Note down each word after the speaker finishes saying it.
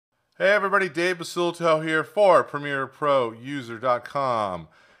Hey everybody, Dave Basulto here for PremiereProUser.com.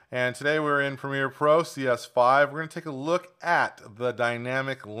 And today we're in Premiere Pro CS5. We're going to take a look at the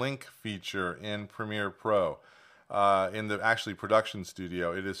dynamic link feature in Premiere Pro in the actually production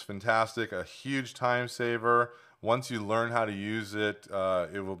studio. It is fantastic, a huge time saver. Once you learn how to use it,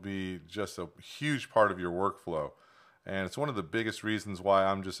 it will be just a huge part of your workflow. And it's one of the biggest reasons why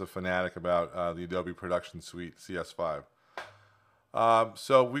I'm just a fanatic about the Adobe Production Suite CS5.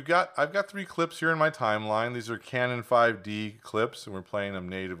 So I've got 3 clips here in my timeline. These are Canon 5D clips, and we're playing them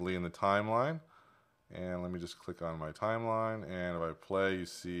natively in the timeline. And let me just click on my timeline, and if I play, you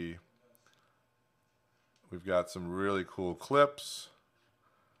see we've got some really cool clips.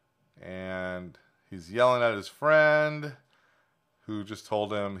 And he's yelling at his friend, who just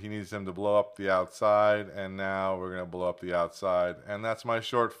told him he needs him to blow up the outside, and now we're going to blow up the outside. And that's my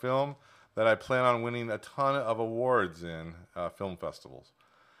short film that I plan on winning a ton of awards in film festivals.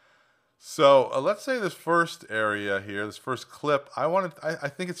 So let's say this first area here, this first clip, I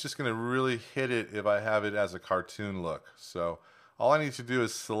think it's just going to really hit it if I have it as a cartoon look. So all I need to do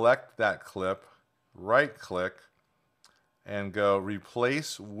is select that clip, right click, and go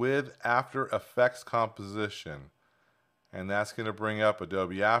replace with After Effects composition. And that's going to bring up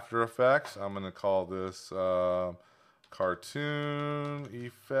Adobe After Effects. I'm going to call this cartoon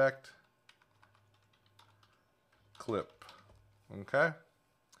effect clip. Okay,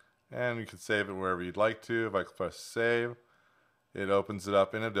 and you can save it wherever you'd like to. If I press save, it opens it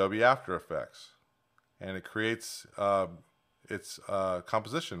up in Adobe After Effects, and it creates its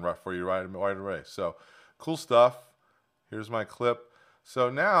composition right for you right away. So cool stuff. Here's my clip. So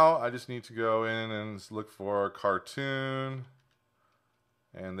now I just need to go in and look for cartoon,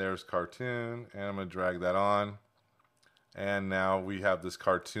 and there's cartoon, and I'm going to drag that on. And now we have this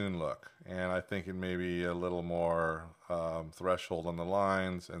cartoon look, and I think it may be a little more threshold on the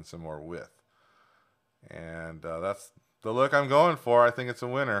lines and some more width. And that's the look I'm going for. I think it's a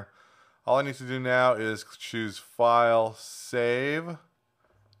winner. All I need to do now is choose File, Save,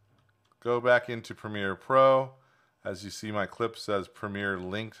 go back into Premiere Pro. As you see, my clip says Premiere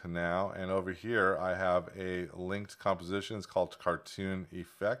Linked now, and over here I have a linked composition. It's called Cartoon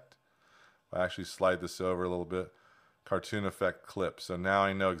Effect. I actually slide this over a little bit. Cartoon effect clip. So now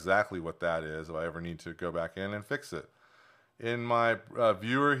I know exactly what that is if I ever need to go back in and fix it. In my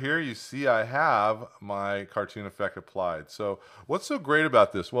viewer here, you see I have my cartoon effect applied. So what's so great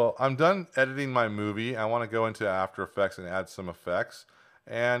about this? Well, I'm done editing my movie. I want to go into After Effects and add some effects.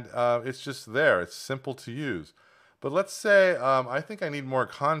 And it's just there. It's simple to use. But let's say I think I need more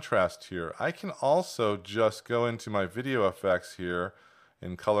contrast here. I can also just go into my video effects here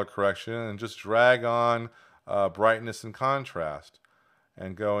in color correction and just drag on brightness and contrast,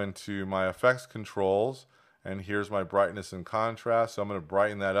 and go into my effects controls, and here's my brightness and contrast. So I'm going to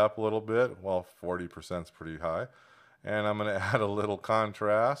brighten that up a little bit. Well, 40% is pretty high, and I'm going to add a little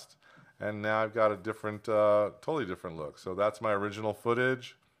contrast, and now I've got a different totally different look. So that's my original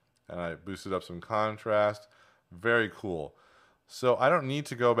footage, and I boosted up some contrast. Very cool. So I don't need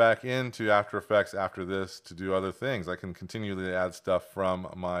to go back into After Effects after this to do other things. I can continually add stuff from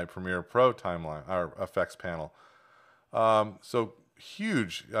my Premiere Pro timeline or effects panel. So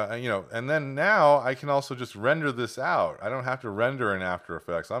huge, and then now I can also just render this out. I don't have to render in After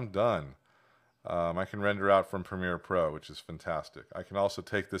Effects. I'm done. I can render out from Premiere Pro, which is fantastic. I can also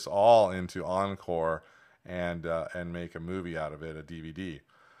take this all into Encore and make a movie out of it, a DVD.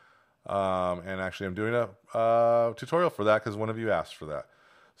 And actually I'm doing a tutorial for that because one of you asked for that.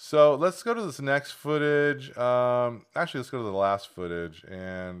 So let's go to this next footage. Actually, let's go to the last footage,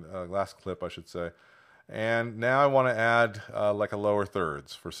 and last clip I should say. And now I want to add like a lower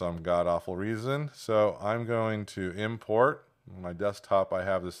thirds for some god-awful reason. So I'm going to import. On my desktop I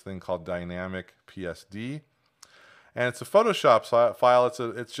have this thing called Dynamic PSD. And it's a Photoshop file.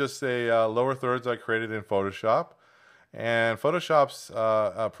 It's just a lower thirds I created in Photoshop. And Photoshop's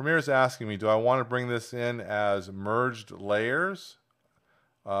Premiere is asking me, do I want to bring this in as merged layers,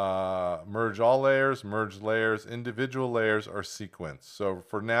 merge all layers, merge layers, individual layers, or sequence? So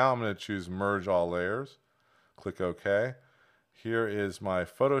for now, I'm going to choose merge all layers. Click OK. Here is my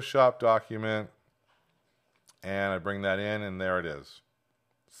Photoshop document, and I bring that in, and there it is.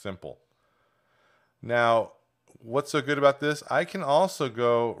 Simple. Now, what's so good about this? I can also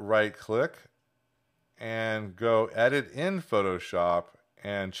go right-click and go edit in Photoshop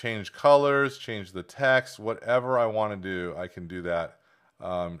and change colors, change the text, whatever I want to do, I can do that.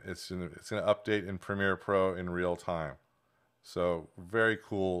 It's going to update in Premiere Pro in real time. So very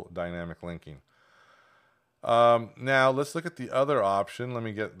cool dynamic linking. Now let's look at the other option. Let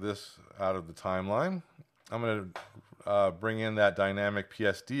me get this out of the timeline. I'm going bring in that dynamic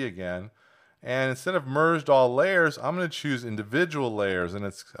PSD again. And instead of merged all layers, I'm going to choose individual layers, and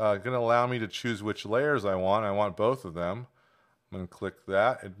it's going to allow me to choose which layers I want. I want both of them. I'm going to click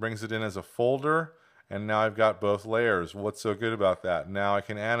that. It brings it in as a folder, and now I've got both layers. What's so good about that? Now I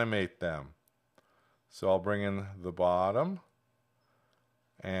can animate them. So I'll bring in the bottom,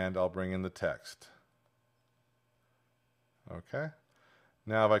 and I'll bring in the text. Okay.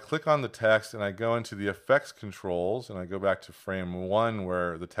 Now if I click on the text and I go into the effects controls and I go back to frame 1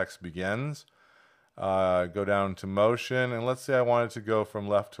 where the text begins, go down to motion, and let's say I wanted to go from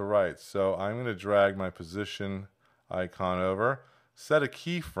left to right. So I'm going to drag my position icon over, set a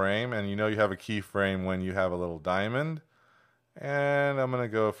keyframe, and you know you have a keyframe when you have a little diamond, and I'm going to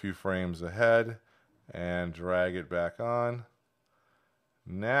go a few frames ahead and drag it back on.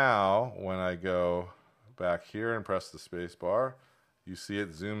 Now when I go back here and press the space bar, you see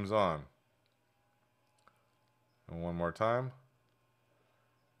it zooms on. And one more time,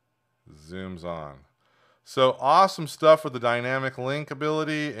 zooms on. So awesome stuff with the dynamic link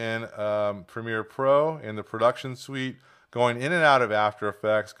ability in Premiere Pro in the production suite, going in and out of After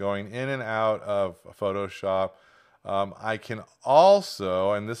Effects, going in and out of Photoshop. I can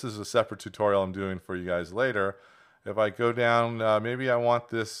also, and this is a separate tutorial I'm doing for you guys later, if I go down, maybe I want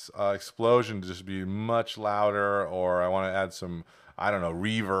this explosion to just be much louder, or I want to add some, I don't know,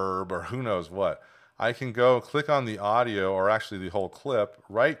 reverb or who knows what. I can go click on the audio, or actually the whole clip,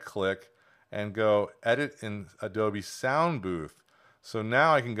 right click, and go edit in Adobe Sound Booth. So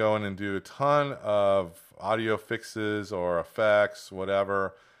now I can go in and do a ton of audio fixes or effects,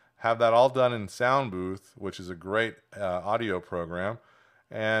 whatever. Have that all done in Sound Booth, which is a great audio program.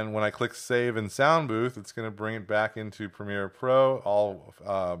 And when I click Save in Sound Booth, it's going to bring it back into Premiere Pro,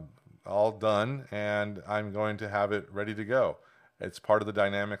 all done, and I'm going to have it ready to go. It's part of the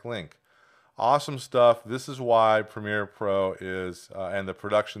dynamic link. Awesome stuff. This is why Premiere Pro is, and the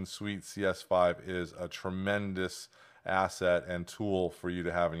production suite CS5 is a tremendous asset and tool for you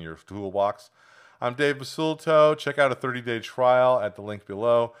to have in your toolbox. I'm Dave Basulto. Check out a 30-day trial at the link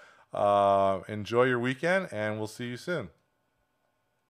below. Enjoy your weekend, and we'll see you soon.